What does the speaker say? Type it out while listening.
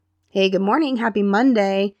Hey, good morning. Happy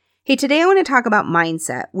Monday. Hey, today I want to talk about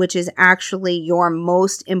mindset, which is actually your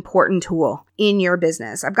most important tool in your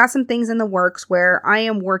business. I've got some things in the works where I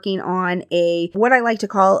am working on what I like to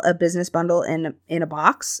call a business bundle in a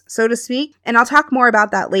box, so to speak. And I'll talk more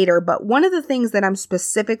about that later. But one of the things that I'm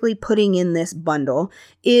specifically putting in this bundle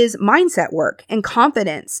is mindset work and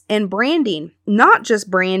confidence and branding. Not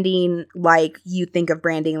just branding like you think of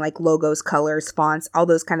branding, like logos, colors, fonts, all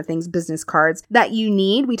those kind of things, business cards that you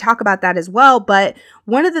need. We talk about that as well. But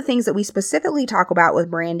one of the things that we specifically talk about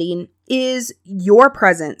with branding is your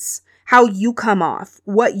presence, how you come off,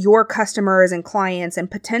 what your customers and clients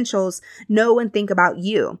and potentials know and think about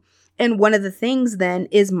you. And one of the things then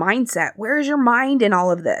is mindset. Where is your mind in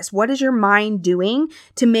all of this? What is your mind doing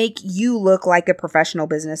to make you look like a professional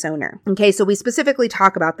business owner? Okay, so we specifically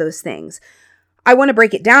talk about those things. I want to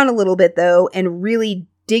break it down a little bit though and really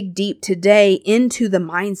dig deep today into the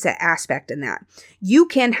mindset aspect in that. You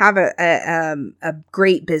can have a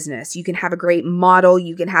great business. You can have a great model.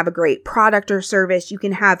 You can have a great product or service. You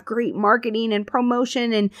can have great marketing and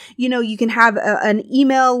promotion. And, you can have an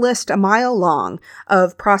email list a mile long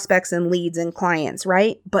of prospects and leads and clients,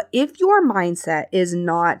 right? But if your mindset is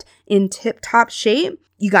not in tip-top shape,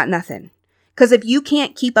 you got nothing. Because if you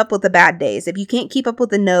can't keep up with the bad days, if you can't keep up with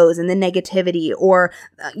the no's and the negativity or,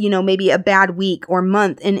 maybe a bad week or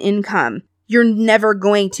month in income, you're never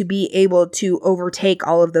going to be able to overtake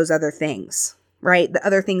all of those other things, right? The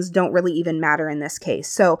other things don't really even matter in this case.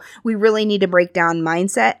 So we really need to break down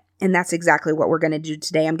mindset. And that's exactly what we're going to do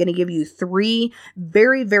today. I'm going to give you 3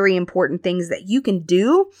 very, very important things that you can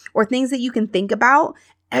do or things that you can think about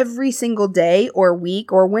every single day or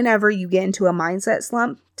week or whenever you get into a mindset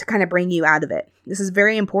slump to kind of bring you out of it. This is a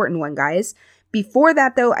very important one, guys. Before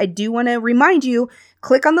that, though, I do want to remind you,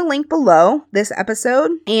 click on the link below this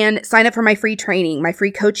episode and sign up for my free training, my free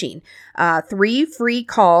coaching. 3 free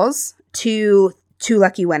calls to 2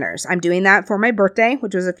 lucky winners. I'm doing that for my birthday,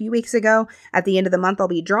 which was a few weeks ago. At the end of the month, I'll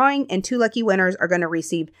be drawing, and 2 lucky winners are going to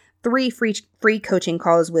receive 3 free coaching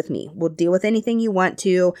calls with me. We'll deal with anything you want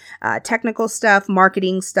to, technical stuff,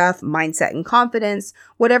 marketing stuff, mindset and confidence,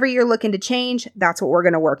 whatever you're looking to change, that's what we're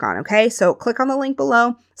going to work on, okay? So click on the link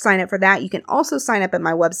below, sign up for that. You can also sign up at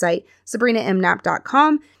my website,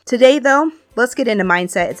 sabrinamknapp.com. Today, though, let's get into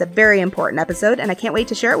mindset. It's a very important episode, and I can't wait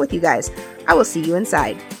to share it with you guys. I will see you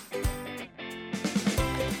inside.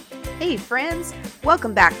 Hey, friends.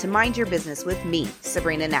 Welcome back to Mind Your Business with me,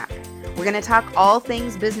 Sabrina Knapp. We're going to talk all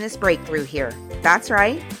things business breakthrough here. That's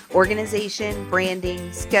right. Organization,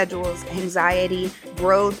 branding, schedules, anxiety,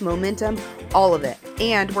 growth, momentum, all of it.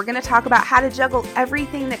 And we're going to talk about how to juggle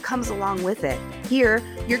everything that comes along with it. Here,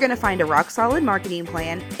 you're going to find a rock solid marketing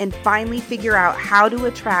plan and finally figure out how to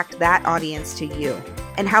attract that audience to you.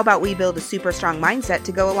 And how about we build a super strong mindset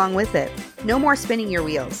to go along with it? No more spinning your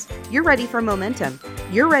wheels. You're ready for momentum.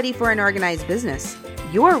 You're ready for an organized business.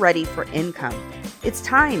 You're ready for income. It's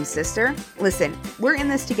time, sister. Listen, we're in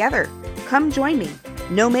this together. Come join me.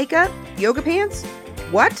 No makeup? Yoga pants?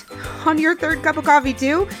 What? On your 3rd cup of coffee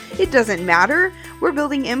too? It doesn't matter. We're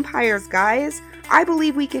building empires, guys. I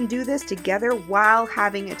believe we can do this together while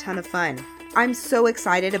having a ton of fun. I'm so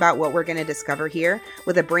excited about what we're going to discover here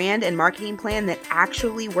with a brand and marketing plan that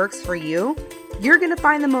actually works for you. You're going to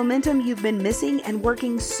find the momentum you've been missing and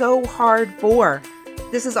working so hard for.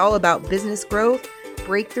 This is all about business growth,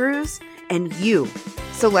 breakthroughs, and you.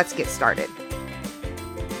 So let's get started.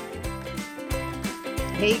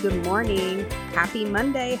 Hey, good morning. Happy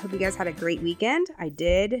Monday. Hope you guys had a great weekend. I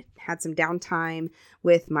did. Had some downtime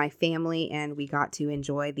with my family and we got to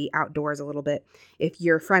enjoy the outdoors a little bit. If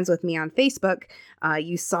you're friends with me on Facebook,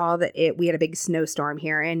 you saw that we had a big snowstorm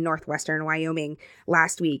here in northwestern Wyoming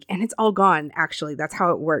last week, and it's all gone. Actually, that's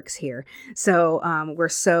how it works here. So we're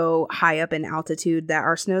so high up in altitude that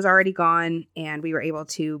our snow's already gone, and we were able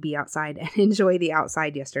to be outside and enjoy the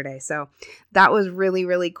outside yesterday. So that was really,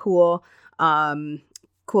 really cool.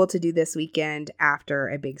 Cool to do this weekend after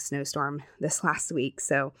a big snowstorm this last week.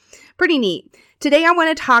 So pretty neat. Today, I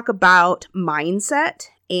want to talk about mindset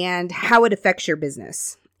and how it affects your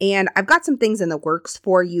business. And I've got some things in the works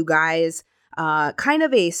for you guys, kind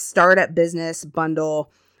of a startup business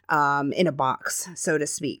bundle in a box, so to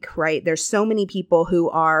speak, right? There's so many people who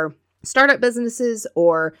are startup businesses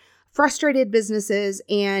or frustrated businesses,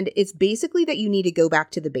 and it's basically that you need to go back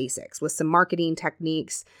to the basics with some marketing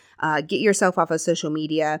techniques, get yourself off of social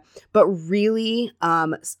media. But really,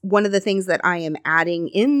 one of the things that I am adding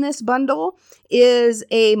in this bundle is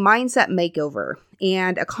a mindset makeover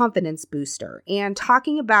and a confidence booster, and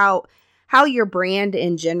talking about how your brand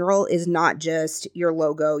in general is not just your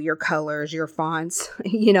logo, your colors, your fonts,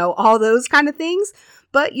 all those kind of things,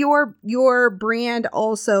 But your brand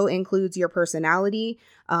also includes your personality,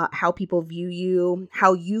 how people view you,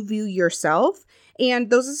 how you view yourself. And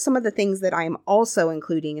those are some of the things that I'm also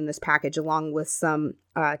including in this package, along with some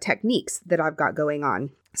techniques that I've got going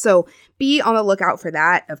on. So be on the lookout for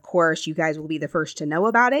that. Of course, you guys will be the first to know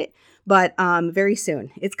about it, but very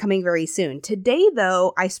soon. It's coming very soon. Today,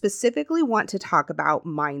 though, I specifically want to talk about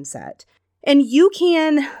mindset. And you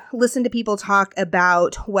can listen to people talk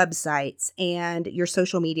about websites and your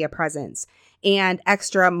social media presence and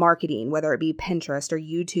extra marketing, whether it be Pinterest or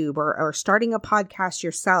YouTube or starting a podcast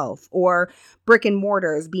yourself or brick and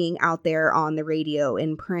mortars being out there on the radio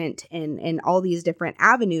and print and all these different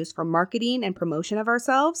avenues for marketing and promotion of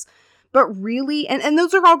ourselves. But really, and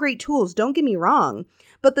those are all great tools, don't get me wrong.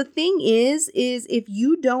 But the thing is if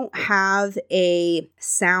you don't have a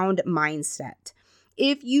sound mindset,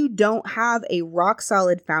 if you don't have a rock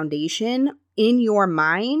solid foundation in your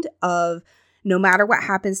mind of no matter what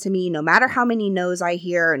happens to me, no matter how many no's I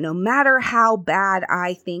hear, no matter how bad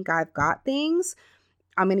I think I've got things,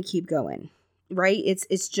 I'm going to keep going, right?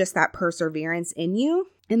 It's just that perseverance in you.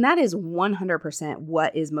 And that is 100%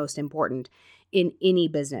 what is most important in any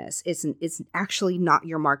business. It's actually not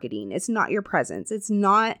your marketing. It's not your presence. It's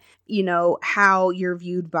not, how you're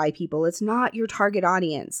viewed by people. It's not your target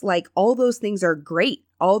audience. Like all those things are great.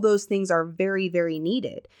 All those things are very, very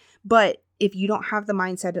needed. But if you don't have the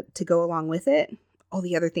mindset to go along with it, all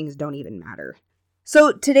the other things don't even matter.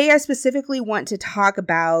 So today I specifically want to talk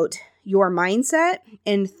about your mindset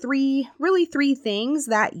and three things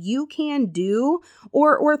that you can do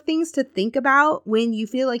or things to think about when you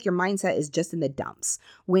feel like your mindset is just in the dumps,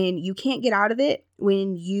 when you can't get out of it,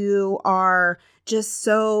 when you are just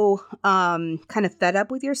so kind of fed up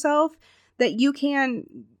with yourself that you can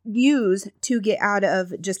use to get out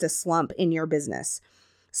of just a slump in your business.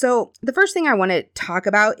 So the first thing I want to talk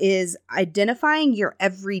about is identifying your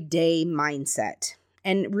everyday mindset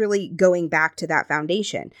and really going back to that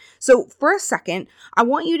foundation. So for a second, I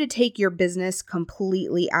want you to take your business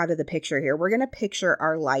completely out of the picture here. We're going to picture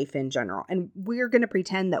our life in general, and we're going to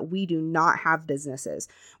pretend that we do not have businesses.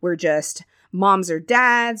 We're just moms or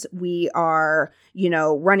dads. We are,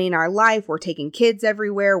 running our life. We're taking kids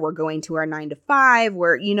everywhere. We're going to our 9 to 5.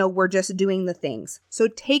 We're just doing the things. So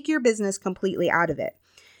take your business completely out of it.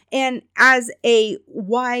 And as a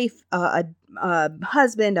wife, a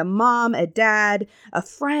husband, a mom, a dad, a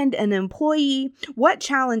friend, an employee, what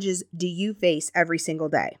challenges do you face every single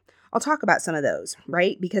day? I'll talk about some of those,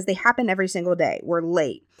 right? Because they happen every single day. We're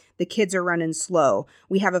late. The kids are running slow.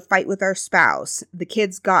 We have a fight with our spouse. The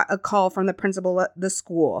kids got a call from the principal at the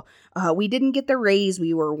school. We didn't get the raise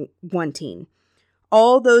we were wanting.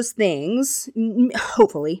 All those things,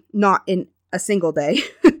 hopefully not in a single day,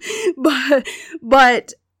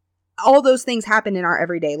 but all those things happen in our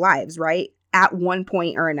everyday lives, right? At one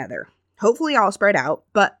point or another. Hopefully all spread out,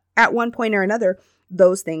 but at one point or another,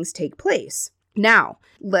 those things take place. Now,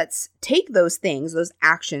 let's take those things, those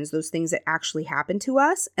actions, those things that actually happen to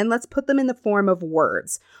us, and let's put them in the form of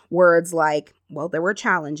words. Words like, well, there were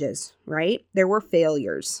challenges, right? There were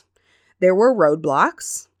failures. There were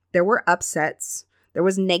roadblocks. There were upsets. There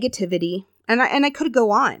was negativity. And I could go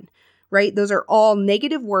on, right? Those are all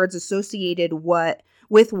negative words associated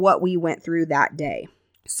with what we went through that day.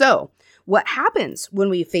 So what happens when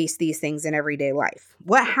we face these things in everyday life?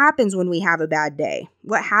 What happens when we have a bad day?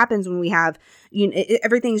 What happens when we have,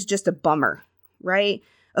 everything's just a bummer, right?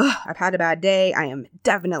 Ugh, I've had a bad day. I am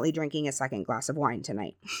definitely drinking a second glass of wine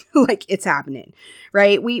tonight. Like it's happening,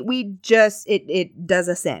 right? We just, it does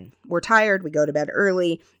us in. We're tired. We go to bed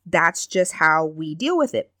early. That's just how we deal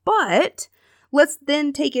with it. But let's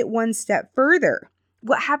then take it one step further.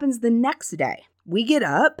 What happens the next day? We get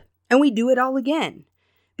up and we do it all again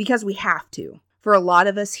because we have to. For a lot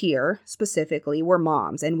of us here, specifically, we're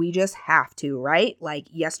moms and we just have to, right? Like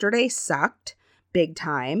yesterday sucked big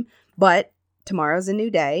time, but tomorrow's a new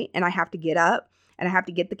day and I have to get up and I have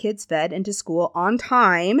to get the kids fed into school on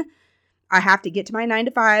time. I have to get to my 9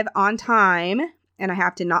 to 5 on time and I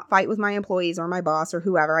have to not fight with my employees or my boss or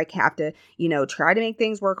whoever. I have to, try to make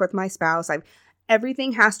things work with my spouse.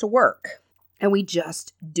 Everything has to work and we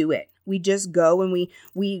just do it. We just go and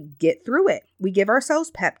we get through it. We give ourselves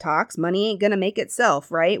pep talks. Money ain't going to make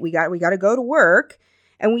itself, right? We got to go to work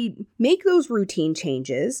and we make those routine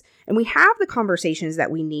changes and we have the conversations that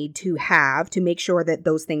we need to have to make sure that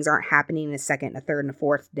those things aren't happening a second, a third, and a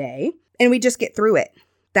fourth day. And we just get through it.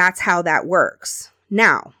 That's how that works.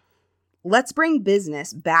 Now, let's bring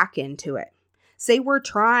business back into it. Say we're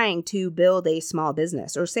trying to build a small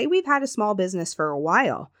business, or say we've had a small business for a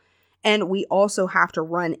while. And we also have to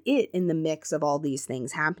run it in the mix of all these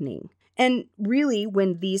things happening. And really,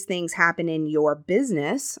 when these things happen in your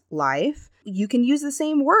business life, you can use the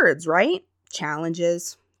same words, right?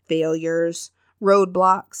 Challenges, failures,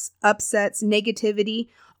 roadblocks, upsets, negativity,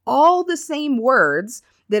 all the same words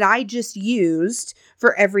that I just used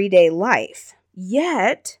for everyday life.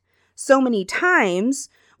 Yet, so many times,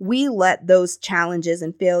 we let those challenges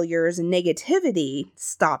and failures and negativity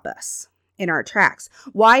stop us in our tracks.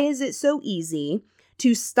 Why is it so easy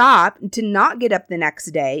to stop, to not get up the next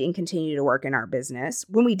day and continue to work in our business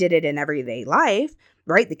when we did it in everyday life,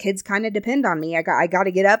 right? The kids kind of depend on me. I got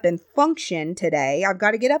to get up and function today. I've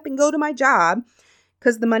got to get up and go to my job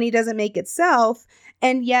because the money doesn't make itself.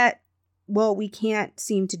 And yet, well, we can't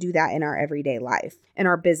seem to do that in our everyday life, in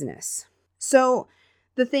our business. So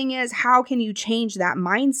the thing is, how can you change that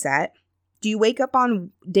mindset? Do you wake up on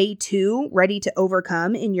day 2 ready to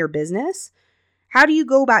overcome in your business? How do you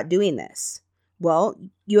go about doing this? Well,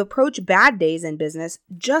 you approach bad days in business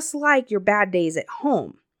just like your bad days at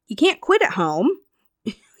home. You can't quit at home,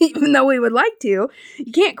 even though we would like to.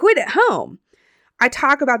 You can't quit at home. I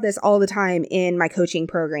talk about this all the time in my coaching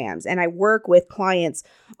programs, and I work with clients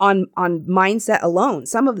on mindset alone.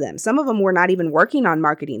 Some of them were not even working on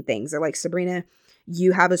marketing things. They're like, Sabrina,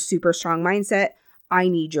 you have a super strong mindset. I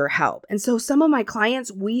need your help. And so some of my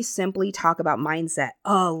clients, we simply talk about mindset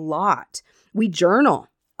a lot. We journal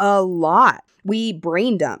a lot. We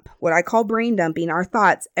brain dump, what I call brain dumping, our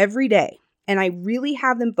thoughts every day. And I really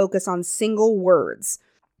have them focus on single words.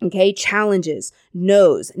 Okay, challenges,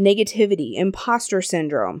 no's, negativity, imposter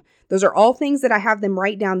syndrome. Those are all things that I have them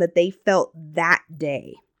write down that they felt that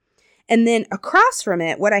day. And then across from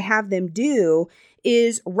it, what I have them do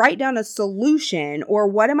is write down a solution, or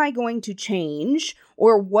what am I going to change,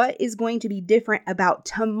 or what is going to be different about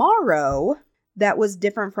tomorrow that was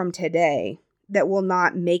different from today that will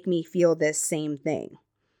not make me feel this same thing.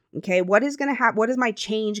 Okay, what is going to happen? What is my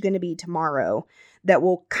change going to be tomorrow that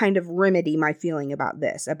will kind of remedy my feeling about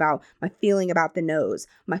this, about my feeling about the no's,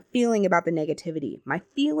 my feeling about the negativity, my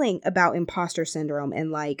feeling about imposter syndrome and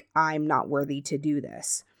like, I'm not worthy to do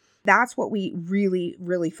this. That's what we really,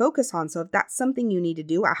 really focus on. So if that's something you need to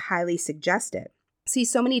do, I highly suggest it. See,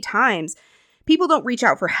 so many times people don't reach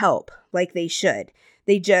out for help like they should.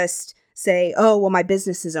 They just say, oh, well, my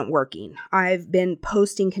business isn't working. I've been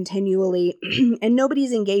posting continually and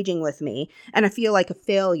nobody's engaging with me and I feel like a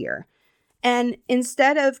failure. And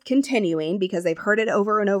instead of continuing, because they've heard it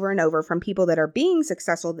over and over and over from people that are being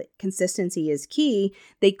successful, that consistency is key,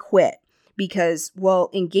 they quit because,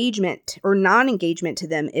 well, engagement or non-engagement to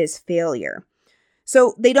them is failure.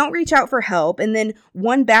 So they don't reach out for help. And then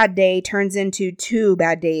one bad day turns into 2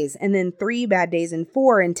 bad days, and then 3 bad days, and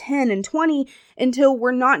 4 and 10 and 20 until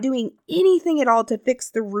we're not doing anything at all to fix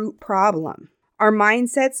the root problem. Our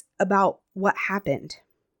mindsets about what happened,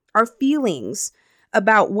 our feelings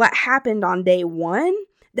about what happened on day 1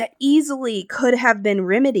 that easily could have been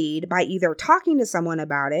remedied by either talking to someone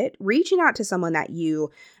about it, reaching out to someone that you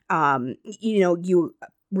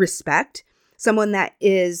respect, someone that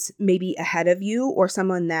is maybe ahead of you or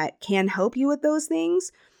someone that can help you with those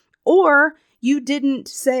things. Or you didn't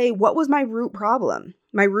say, what was my root problem?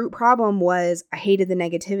 My root problem was I hated the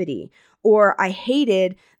negativity, or I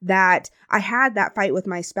hated that I had that fight with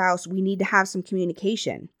my spouse. We need to have some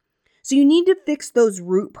communication. So you need to fix those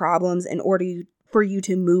root problems in order for you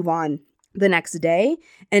to move on the next day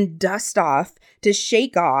and dust off, to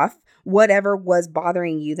shake off whatever was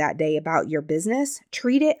bothering you that day about your business.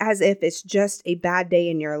 Treat it as if it's just a bad day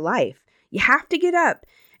in your life. You have to get up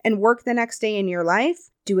and work the next day in your life.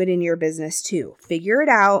 Do it in your business too. Figure it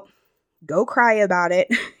out. Go cry about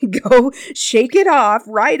it. Go shake it off.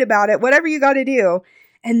 Write about it. Whatever you got to do.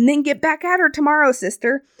 And then get back at her tomorrow,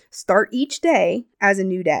 sister. Start each day as a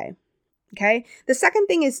new day. Okay? The second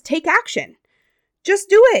thing is take action. Just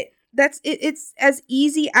do it. That's it. It's as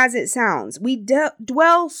easy as it sounds. We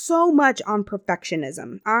dwell so much on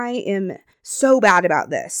perfectionism. I am so bad about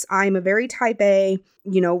this. I'm a very type A,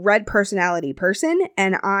 red personality person,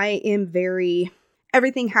 and I am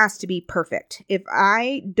everything has to be perfect. If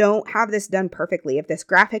I don't have this done perfectly, if this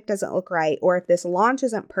graphic doesn't look right, or if this launch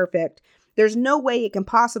isn't perfect, there's no way it can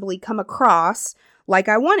possibly come across like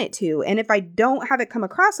I want it to. And if I don't have it come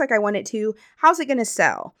across like I want it to, how's it going to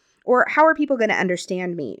sell? Or how are people going to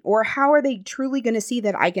understand me? Or how are they truly going to see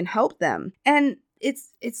that I can help them? And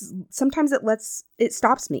it's sometimes it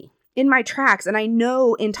stops me in my tracks. And I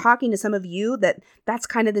know in talking to some of you that that's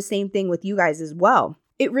kind of the same thing with you guys as well.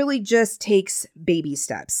 It really just takes baby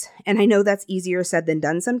steps. And I know that's easier said than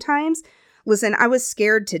done sometimes. Listen, I was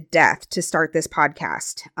scared to death to start this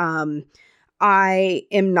podcast. I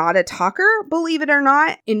am not a talker, believe it or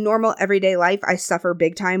not. In normal everyday life, I suffer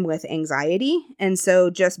big time with anxiety. And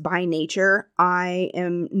so just by nature, I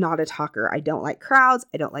am not a talker. I don't like crowds.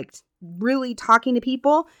 I don't like really talking to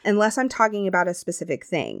people unless I'm talking about a specific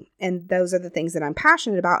thing. And those are the things that I'm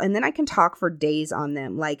passionate about. And then I can talk for days on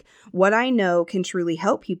them. Like what I know can truly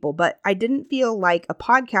help people. But I didn't feel like a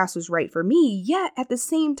podcast was right for me. Yet at the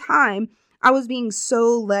same time, I was being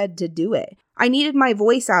so led to do it. I needed my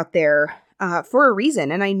voice out there for a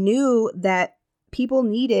reason. And I knew that people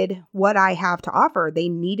needed what I have to offer. They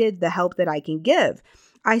needed the help that I can give.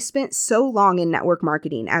 I spent so long in network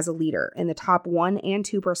marketing as a leader in the top 1% and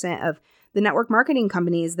 2% of the network marketing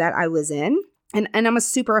companies that I was in. And I'm a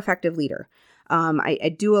super effective leader.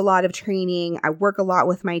 I do a lot of training. I work a lot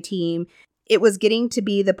with my team. It was getting to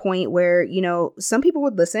be the point where, some people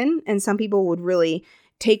would listen and some people would really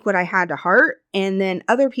take what I had to heart, and then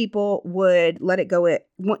other people would let it go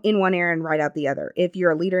in one ear and right out the other. If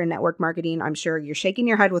you're a leader in network marketing, I'm sure you're shaking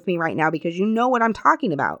your head with me right now because you know what I'm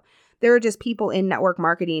talking about. There are just people in network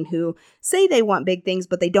marketing who say they want big things,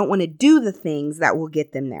 but they don't want to do the things that will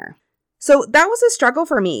get them there. So that was a struggle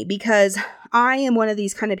for me because I am one of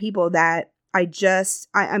these kind of people that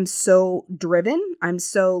I'm so driven. I'm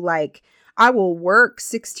so like, I will work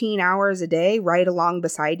 16 hours a day right along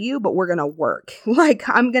beside you, but we're going to work. Like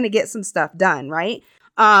I'm going to get some stuff done, right?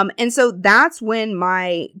 And so that's when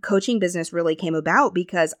my coaching business really came about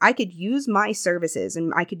because I could use my services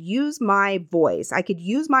and I could use my voice. I could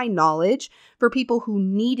use my knowledge for people who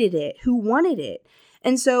needed it, who wanted it.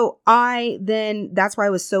 And so that's why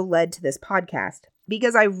I was so led to this podcast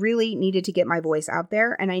because I really needed to get my voice out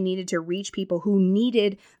there and I needed to reach people who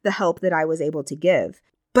needed the help that I was able to give.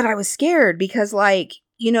 But I was scared because a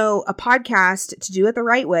podcast to do it the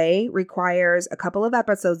right way requires a couple of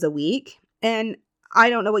episodes a week. And I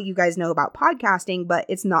don't know what you guys know about podcasting, but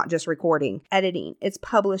it's not just recording, editing, it's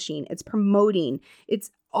publishing, it's promoting, it's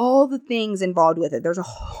all the things involved with it. There's a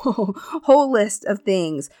whole list of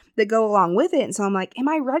things that go along with it. And so I'm like, am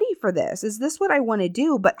I ready for this? Is this what I want to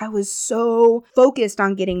do? But I was so focused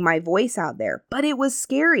on getting my voice out there, but it was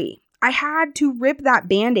scary. I had to rip that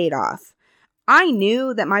Band-Aid off. I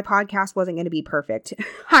knew that my podcast wasn't going to be perfect.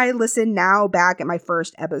 I listen now back at my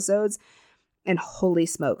first episodes and holy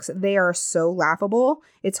smokes, they are so laughable.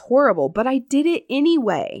 It's horrible, but I did it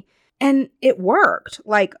anyway. And it worked.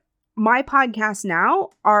 Like my episodes now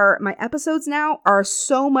are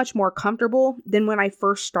so much more comfortable than when I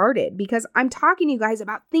first started because I'm talking to you guys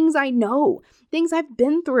about things I know, things I've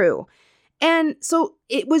been through. And so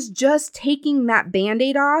it was just taking that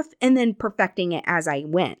Band-Aid off and then perfecting it as I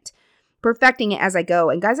went. Perfecting it as I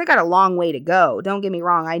go. And guys, I got a long way to go. Don't get me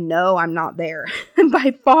wrong. I know I'm not there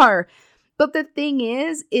by far. But the thing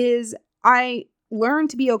is I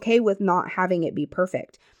learned to be okay with not having it be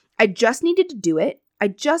perfect. I just needed to do it. I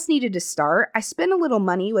just needed to start. I spent a little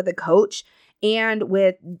money with a coach and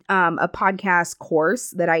with a podcast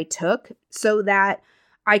course that I took so that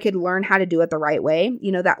I could learn how to do it the right way.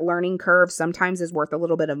 That learning curve sometimes is worth a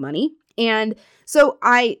little bit of money. And so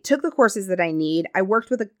I took the courses that I need. I worked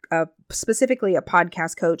with specifically a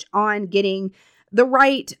podcast coach on getting the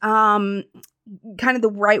right, kind of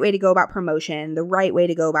the right way to go about promotion, the right way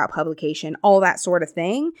to go about publication, all that sort of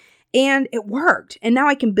thing. And it worked. And now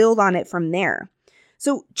I can build on it from there.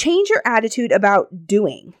 So change your attitude about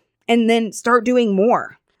doing and then start doing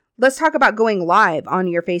more. Let's talk about going live on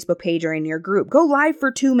your Facebook page or in your group. Go live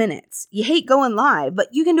for 2 minutes. You hate going live, but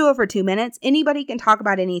you can do it for 2 minutes. Anybody can talk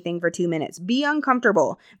about anything for 2 minutes. Be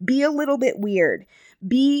uncomfortable. Be a little bit weird.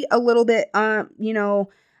 Be a little bit, I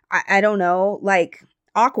don't know, like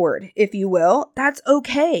awkward, if you will. That's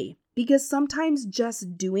okay. Because sometimes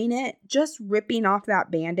just doing it, just ripping off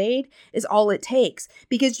that Band-Aid is all it takes.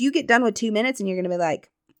 Because you get done with 2 minutes and you're going to be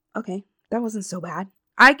like, okay, that wasn't so bad.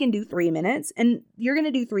 I can do 3 minutes and you're going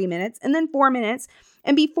to do 3 minutes and then 4 minutes.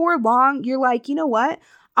 And before long, you're like, you know what?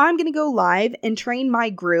 I'm going to go live and train my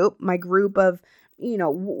group of,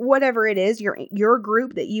 whatever it is, your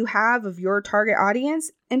group that you have of your target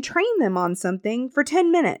audience and train them on something for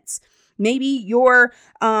 10 minutes. Maybe you're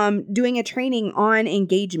doing a training on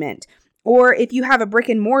engagement. Or if you have a brick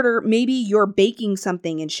and mortar, maybe you're baking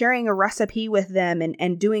something and sharing a recipe with them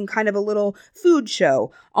and doing kind of a little food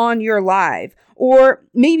show on your live. Or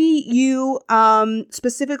maybe you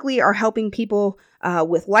specifically are helping people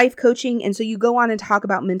with life coaching. And so you go on and talk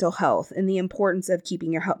about mental health and the importance of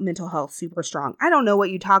keeping your mental health super strong. I don't know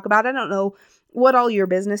what you talk about. I don't know what all your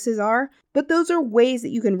businesses are, but those are ways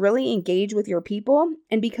that you can really engage with your people.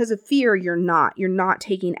 And because of fear, you're not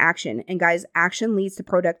taking action. And guys, action leads to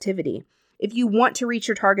productivity. If you want to reach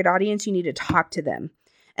your target audience, you need to talk to them.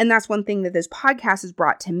 And that's one thing that this podcast has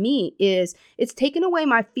brought to me is it's taken away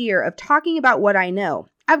my fear of talking about what I know.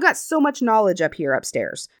 I've got so much knowledge up here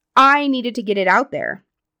upstairs. I needed to get it out there.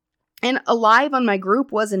 And a live on my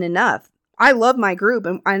group wasn't enough. I love my group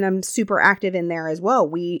and I'm super active in there as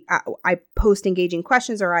well. I post engaging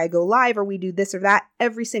questions, or I go live, or we do this or that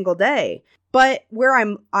every single day. But where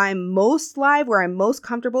I'm most live, where I'm most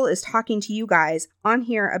comfortable is talking to you guys on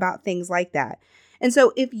here about things like that. And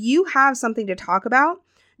so if you have something to talk about,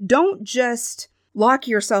 don't just lock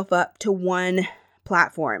yourself up to one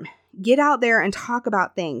platform. Get out there and talk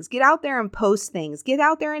about things. Get out there and post things. Get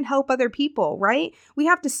out there and help other people, right? We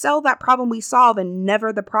have to sell that problem we solve and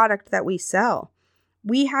never the product that we sell.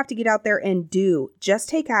 We have to get out there and do. Just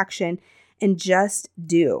take action and just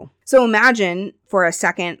do. So imagine for a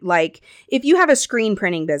second, like if you have a screen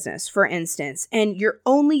printing business, for instance, and you're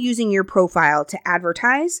only using your profile to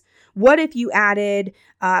advertise, what if you added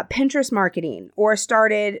Pinterest marketing or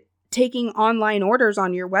started taking online orders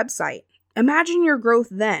on your website? Imagine your growth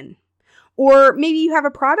then. Or maybe you have a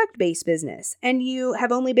product-based business and you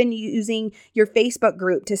have only been using your Facebook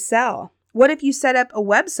group to sell. What if you set up a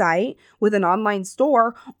website with an online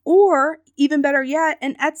store, or even better yet,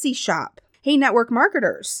 an Etsy shop? Hey, network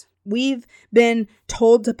marketers, we've been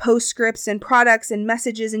told to post scripts and products and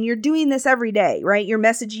messages, and you're doing this every day, right? You're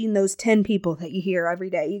messaging those 10 people that you hear every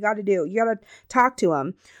day. You got to talk to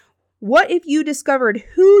them. What if you discovered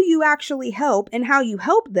who you actually help and how you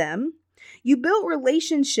help them? You built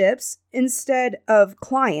relationships instead of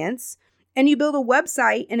clients, and you built a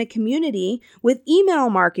website and a community with email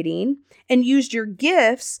marketing and used your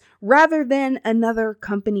gifts rather than another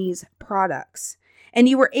company's products. And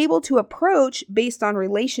you were able to approach based on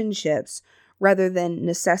relationships rather than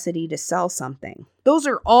necessity to sell something. Those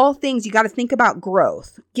are all things you got to think about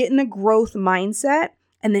growth. Get in a growth mindset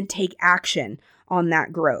and then take action on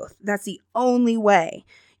that growth. That's the only way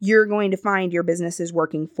you're going to find your business is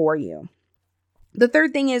working for you. The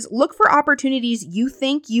third thing is look for opportunities you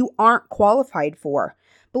think you aren't qualified for.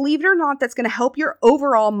 Believe it or not, that's going to help your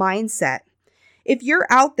overall mindset. If you're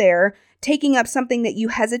out there taking up something that you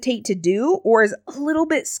hesitate to do or is a little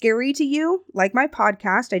bit scary to you, like my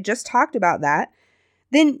podcast, I just talked about that,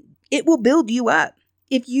 then it will build you up.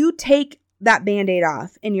 If you take that Band-Aid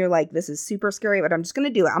off and you're like, this is super scary, but I'm just going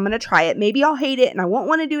to do it. I'm going to try it. Maybe I'll hate it and I won't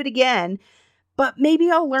want to do it again, but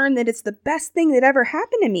maybe I'll learn that it's the best thing that ever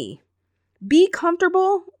happened to me. Be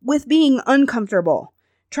comfortable with being uncomfortable.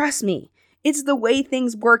 Trust me, it's the way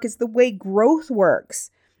things work. It's the way growth works.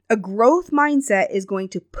 A growth mindset is going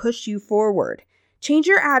to push you forward. Change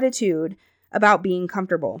your attitude about being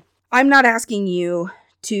comfortable. I'm not asking you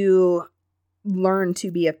to learn to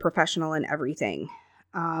be a professional in everything.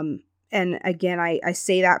 And again, I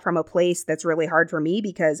say that from a place that's really hard for me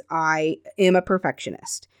because I am a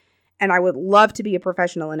perfectionist. And I would love to be a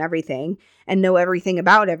professional in everything and know everything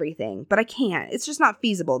about everything, but I can't. It's just not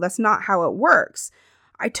feasible. That's not how it works.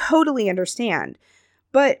 I totally understand.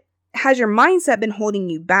 But has your mindset been holding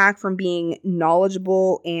you back from being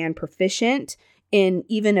knowledgeable and proficient in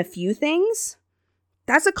even a few things?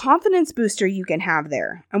 That's a confidence booster you can have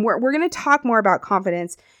there. And we're going to talk more about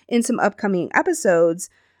confidence in some upcoming episodes,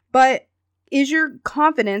 but is your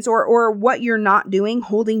confidence or what you're not doing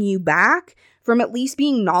holding you back from at least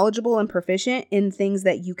being knowledgeable and proficient in things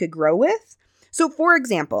that you could grow with? So for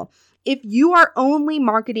example, if you are only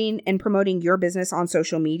marketing and promoting your business on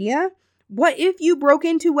social media, what if you broke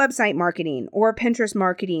into website marketing or Pinterest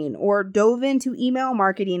marketing or dove into email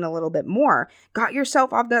marketing a little bit more, got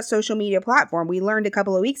yourself off that social media platform? We learned a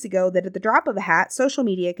couple of weeks ago that at the drop of a hat, social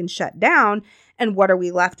media can shut down. And what are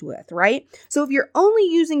we left with, right? So if you're only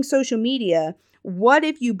using social media, what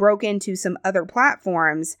if you broke into some other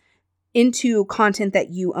platforms into content that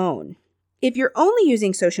you own? If you're only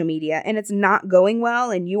using social media and it's not going well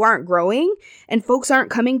and you aren't growing and folks aren't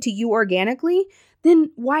coming to you organically,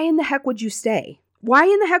 then why in the heck would you stay? Why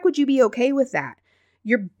in the heck would you be okay with that?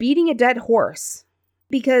 You're beating a dead horse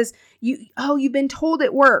because you've been told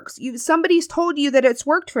it works. Somebody's told you that it's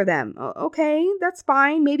worked for them. Okay, that's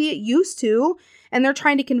fine. Maybe it used to, and they're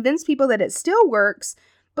trying to convince people that it still works.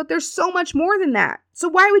 But there's so much more than that. So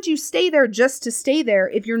why would you stay there just to stay there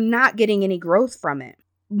if you're not getting any growth from it?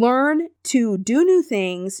 Learn to do new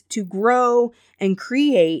things, to grow and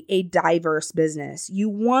create a diverse business. You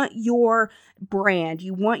want your brand,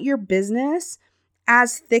 you want your business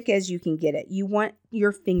as thick as you can get it. You want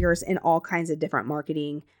your fingers in all kinds of different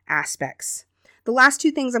marketing aspects. The last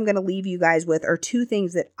two things I'm going to leave you guys with are two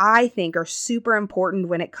things that I think are super important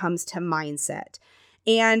when it comes to mindset.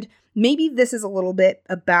 And maybe this is a little bit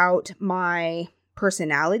about my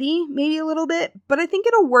personality, maybe a little bit, but I think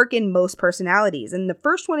it'll work in most personalities. And the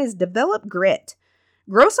first one is develop grit.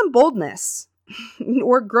 grow some boldness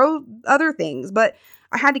or grow other things. But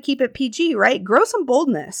I had to keep it PG, right? Grow some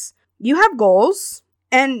boldness. You have goals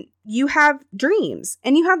and you have dreams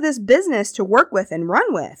and you have this business to work with and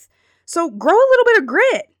run with. So grow a little bit of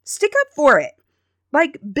grit. Stick up for it.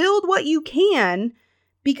 Like, build what you can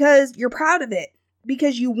because you're proud of it.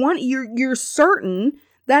 Because you're certain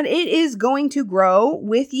that it is going to grow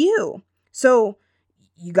with you. So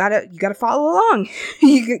you gotta follow along.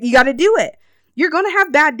 you gotta do it. You're gonna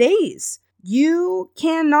have bad days. You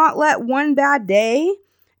cannot let one bad day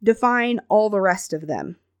define all the rest of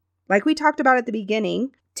them. Like we talked about at the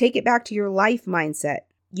beginning, take it back to your life mindset.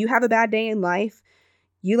 You have a bad day in life.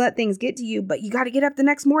 You let things get to you, but you got to get up the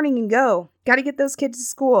next morning and go. Got to get those kids to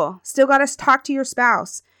school. Still got to talk to your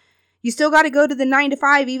spouse. You still got to go to the 9 to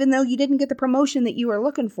 5, even though you didn't get the promotion that you were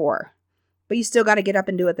looking for. But you still got to get up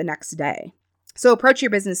and do it the next day. So approach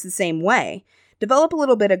your business the same way. Develop a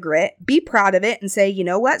little bit of grit. Be proud of it and say, you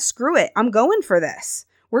know what? Screw it. I'm going for this.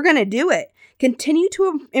 We're going to do it. Continue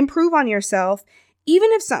to improve on yourself,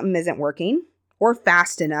 even if something isn't working or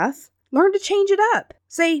fast enough. Learn to change it up.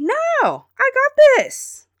 Say, no, I got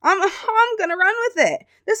this. I'm going to run with it.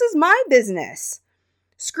 This is my business.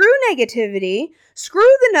 Screw negativity. Screw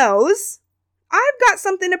the no's. I've got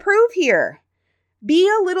something to prove here. Be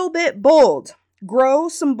a little bit bold. Grow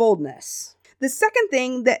some boldness. The second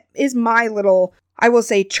thing that is my little, I will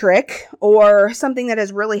say, trick or something that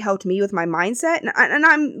has really helped me with my mindset.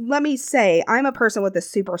 Let me say, I'm a person with a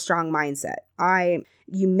super strong mindset.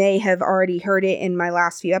 You may have already heard it in my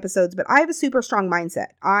last few episodes, but I have a super strong mindset.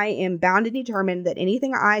 I am bound and determined that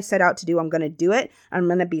anything I set out to do, I'm going to do it. I'm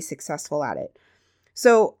going to be successful at it.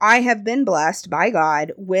 So I have been blessed by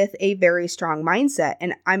God with a very strong mindset,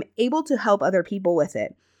 and I'm able to help other people with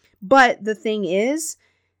it. But the thing is,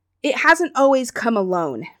 it hasn't always come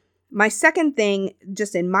alone. My second thing,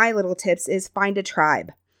 just in my little tips, is find a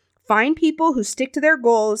tribe. Find people who stick to their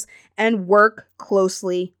goals and work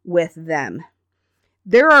closely with them.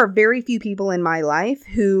 There are very few people in my life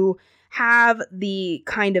who have the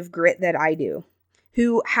kind of grit that I do,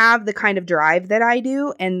 who have the kind of drive that I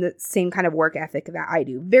do, and the same kind of work ethic that I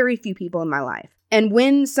do. Very few people in my life. And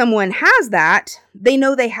when someone has that, they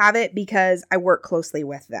know they have it because I work closely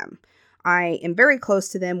with them. I am very close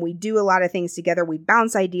to them. We do a lot of things together. We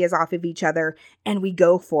bounce ideas off of each other and we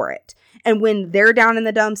go for it. And when they're down in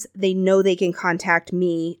the dumps, they know they can contact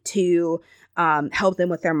me to help them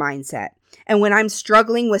with their mindset. And when I'm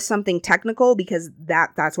struggling with something technical, because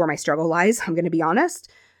that's where my struggle lies, I'm going to be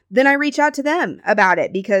honest, then I reach out to them about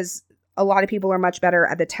it because a lot of people are much better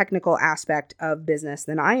at the technical aspect of business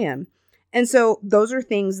than I am. And so those are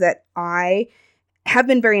things that have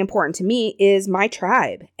been very important to me is my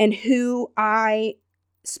tribe and who I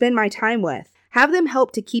spend my time with. Have them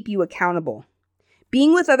help to keep you accountable.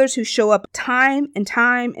 Being with others who show up time and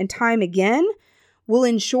time and time again will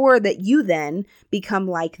ensure that you then become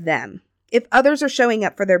like them. If others are showing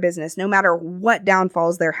up for their business, no matter what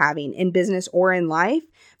downfalls they're having in business or in life,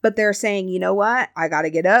 but they're saying, you know what, I got to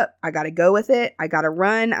get up. I got to go with it. I got to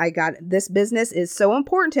run. This business is so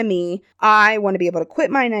important to me. I want to be able to quit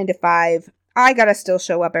my 9 to 5. I got to still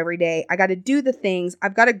show up every day. I got to do the things.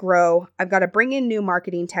 I've got to grow. I've got to bring in new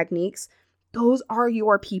marketing techniques. Those are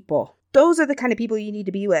your people. Those are the kind of people you need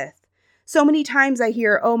to be with. So many times I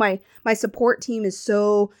hear, oh, my support team is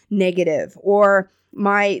so negative, or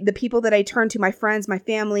the people that I turn to, my friends, my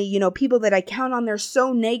family, people that I count on, they're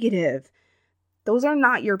so negative. Those are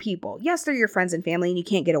not your people. Yes, they're your friends and family and you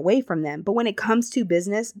can't get away from them. But when it comes to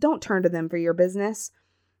business, don't turn to them for your business.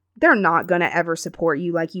 They're not going to ever support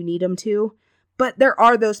you like you need them to. But there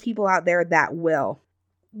are those people out there that will.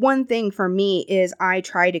 One thing for me is I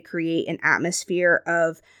try to create an atmosphere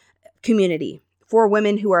of community for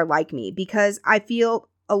women who are like me, because I feel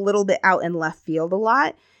a little bit out in left field a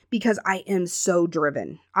lot because I am so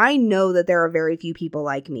driven. I know that there are very few people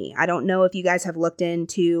like me. I don't know if you guys have looked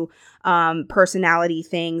into personality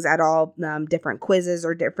things at all, different quizzes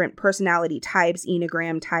or different personality types,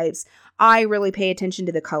 Enneagram types. I really pay attention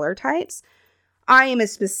to the color types. I am a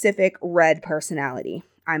specific red personality.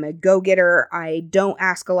 I'm a go-getter. I don't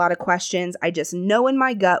ask a lot of questions. I just know in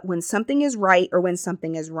my gut when something is right or when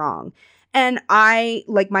something is wrong. And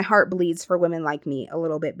my heart bleeds for women like me a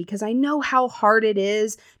little bit because I know how hard it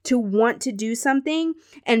is to want to do something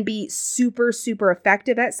and be super, super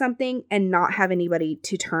effective at something and not have anybody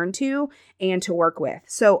to turn to and to work with.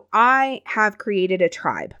 So I have created a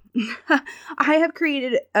tribe. I have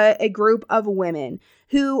created a group of women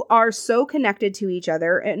who are so connected to each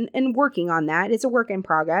other and working on that. It's a work in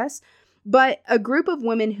progress. But a group of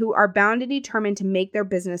women who are bound and determined to make their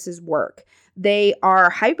businesses work. They are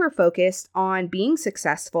hyper-focused on being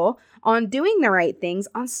successful, on doing the right things,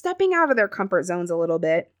 on stepping out of their comfort zones a little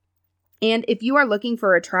bit. And if you are looking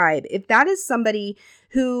for a tribe, if that is somebody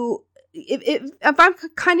who, if I'm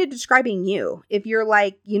kind of describing you, if you're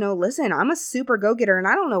like, listen, I'm a super go-getter and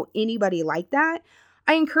I don't know anybody like that,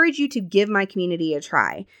 I encourage you to give my community a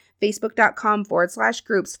try.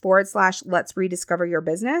 Facebook.com/groups/Let's Rediscover Your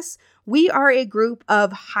Business. We are a group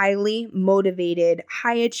of highly motivated,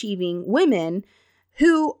 high-achieving women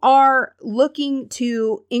who are looking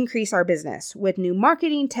to increase our business with new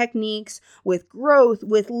marketing techniques, with growth,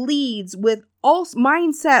 with leads, with all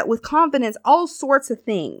mindset, with confidence, all sorts of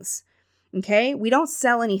things. Okay, we don't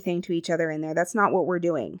sell anything to each other in there. That's not what we're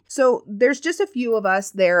doing. So there's just a few of us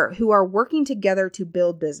there who are working together to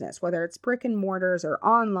build business, whether it's brick and mortars or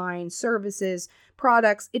online services,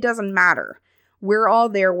 products, it doesn't matter. We're all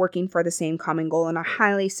there working for the same common goal. And I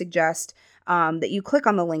highly suggest that you click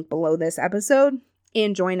on the link below this episode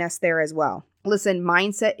and join us there as well. Listen,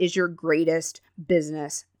 mindset is your greatest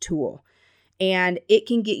business tool, and it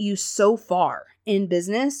can get you so far in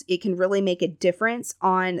business. It can really make a difference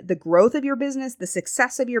on the growth of your business, the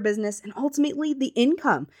success of your business, and ultimately the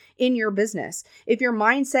income in your business. If your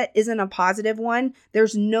mindset isn't a positive one,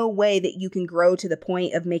 there's no way that you can grow to the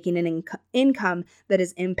point of making an income that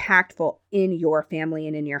is impactful in your family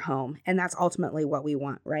and in your home. And that's ultimately what we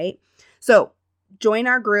want, right? So join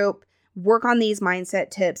our group. Work on these mindset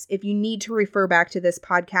tips. If you need to refer back to this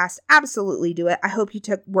podcast, absolutely do it. I hope you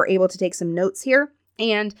were able to take some notes here,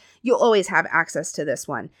 and you'll always have access to this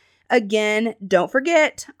one. Again, don't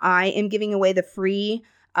forget, I am giving away the free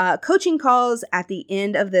coaching calls at the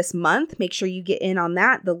end of this month. Make sure you get in on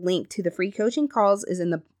that. The link to the free coaching calls is in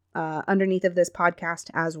the underneath of this podcast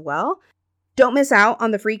as well. Don't miss out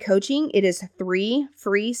on the free coaching. It is 3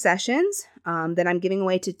 free sessions that I'm giving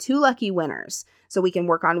away to 2 lucky winners. So we can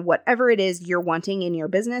work on whatever it is you're wanting in your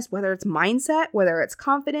business, whether it's mindset, whether it's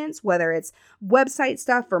confidence, whether it's website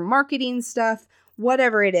stuff or marketing stuff,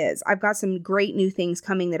 whatever it is. I've got some great new things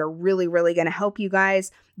coming that are really, really going to help you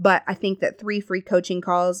guys. But I think that 3 free coaching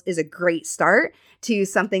calls is a great start to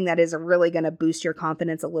something that is really going to boost your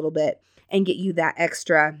confidence a little bit and get you that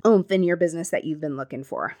extra oomph in your business that you've been looking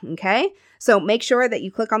for. Okay. So make sure that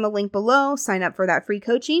you click on the link below, sign up for that free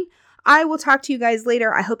coaching. I will talk to you guys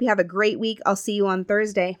later. I hope you have a great week. I'll see you on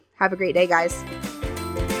Thursday. Have a great day, guys.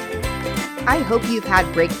 I hope you've had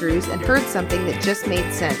breakthroughs and heard something that just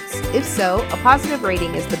made sense. If so, a positive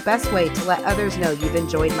rating is the best way to let others know you've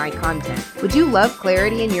enjoyed my content. Would you love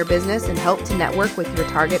clarity in your business and help to network with your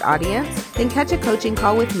target audience? Then catch a coaching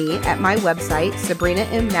call with me at my website,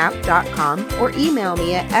 sabrinamknapp.com, or email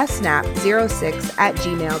me at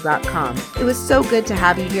snap06@gmail.com. It was so good to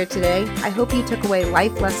have you here today. I hope you took away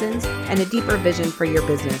life lessons and a deeper vision for your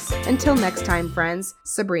business. Until next time, friends,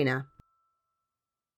 Sabrina.